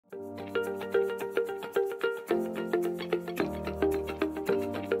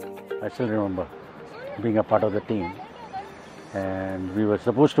I still remember being a part of the team, and we were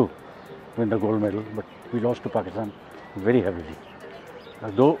supposed to win the gold medal, but we lost to Pakistan very heavily.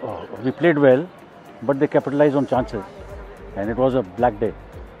 Though we played well, but they capitalized on chances, and it was a black day.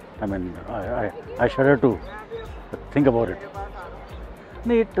 I mean, I shudder to think about it.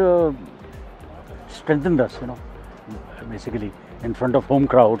 It strengthened us, basically in front of home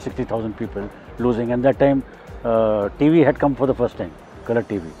crowd, 60,000 people losing, and that time TV had come for the first time, color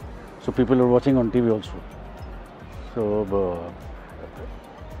TV. So people were watching on TV also. So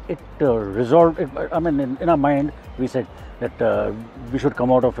it resolved. I mean, in our mind, we said that we should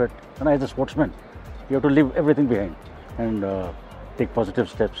come out of it. And as a sportsman, you have to leave everything behind and take positive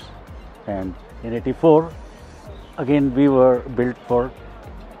steps. And in '84, again we were built for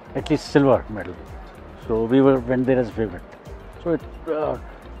at least silver medal. So we went there as a favorite. So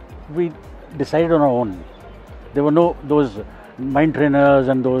we decided on our own. There were no those mind trainers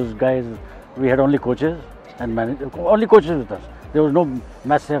and those guys. We had only coaches and only coaches with us. There was no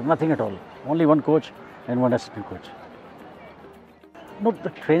massive, nothing at all. Only one coach and one assistant coach. No, the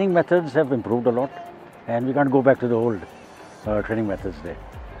training methods have improved a lot, and we can't go back to the old training methods there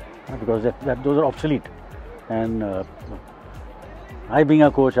because those are obsolete. And I, being a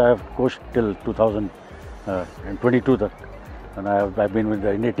coach, I have coached till 2022, and I've been with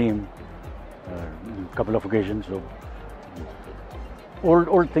the India team a couple of occasions. So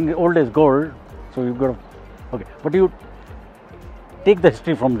old is gold. So you've got to, okay, but you take the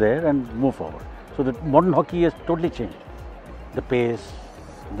history from there and move forward. So the modern hockey has totally changed. The pace,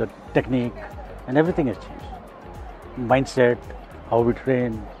 the technique, and everything has changed. Mindset, how we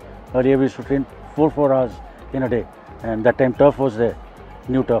train. Earlier we used to train 4 hours in a day, and that time turf was there,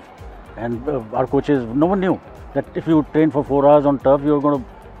 new turf. And our coaches, no one knew that if you train for 4 hours on turf, you're going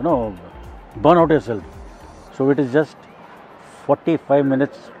to, burn out yourself. So it is just 45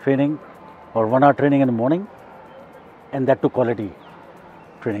 minutes training or 1 hour training in the morning, and that to quality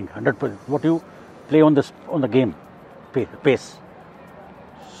training, 100%. What you play on the game, pace.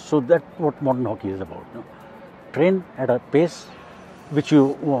 So that's what modern hockey is about. Train at a pace which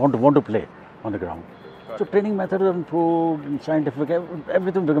you want to play on the ground. So training methods have improved, and scientific,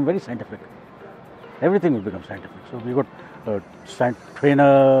 everything will become very scientific. Everything will become scientific. So we got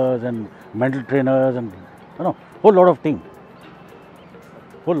trainers and mental trainers and whole lot of team.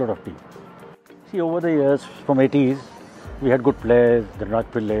 See, over the years from 80s, we had good players, Dhanraj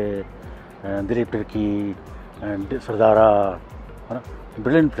Pillai and Dilip Tirki and Sardara,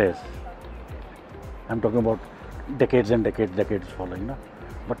 brilliant players. I'm talking about decades and decades following,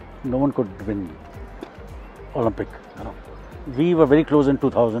 but no one could win Olympic. We were very close in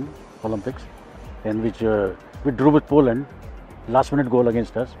 2000 Olympics, in which we drew with Poland, last minute goal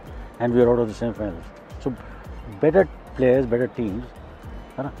against us, and we were out of the semi-finals. So better players, better teams,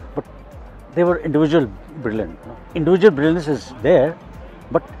 but they were individual brilliant. Individual brilliance is there,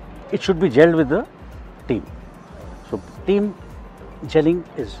 but it should be gelled with the team. So team gelling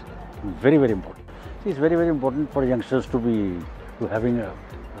is very, very important. See, it's very, very important for youngsters to having a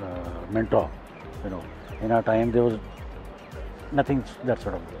mentor. In our time there was nothing that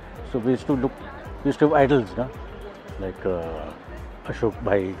sort of. So we used to have idols, like Ashok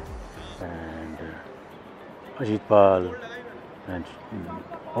Bhai and Ajit Pal and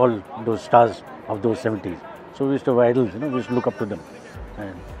all those stars of those 70s. So we used to have idols, we used to look up to them.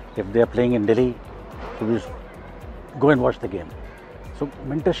 And if they are playing in Delhi, so we used to go and watch the game. So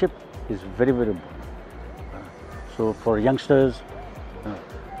mentorship is very, very important. So for youngsters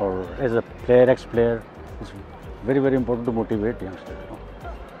or as a player, ex-player, it's very, very important to motivate youngsters,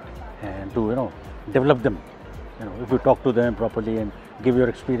 and to develop them. If you talk to them properly and give your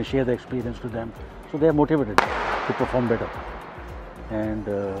experience, share the experience to them, so they are motivated to perform better. And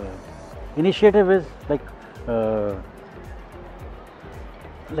initiative is like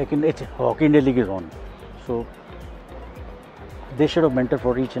in Hockey India League is on, so they should have mentor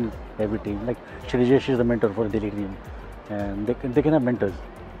for each and every team. Like Shrijesh is the mentor for the Delhi team, and they can have mentors,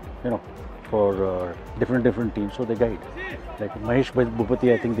 for different teams. So they guide. Like Mahesh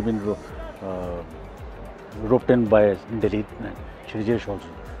Bhupati, I think they've been roped in by Delhi, and Shrijesh also.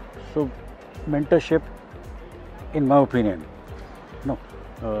 So mentorship, in my opinion,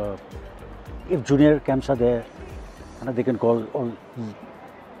 if junior camps are there, they can call all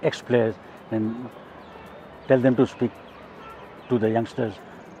ex-players and tell them to speak to the youngsters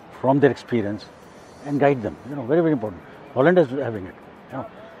from their experience and guide them. Very, very important. Holland is having it.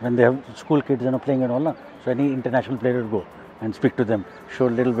 When they have school kids playing and all, so any international player will go and speak to them, show a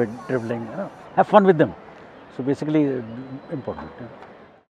little bit dribbling, have fun with them. So basically important.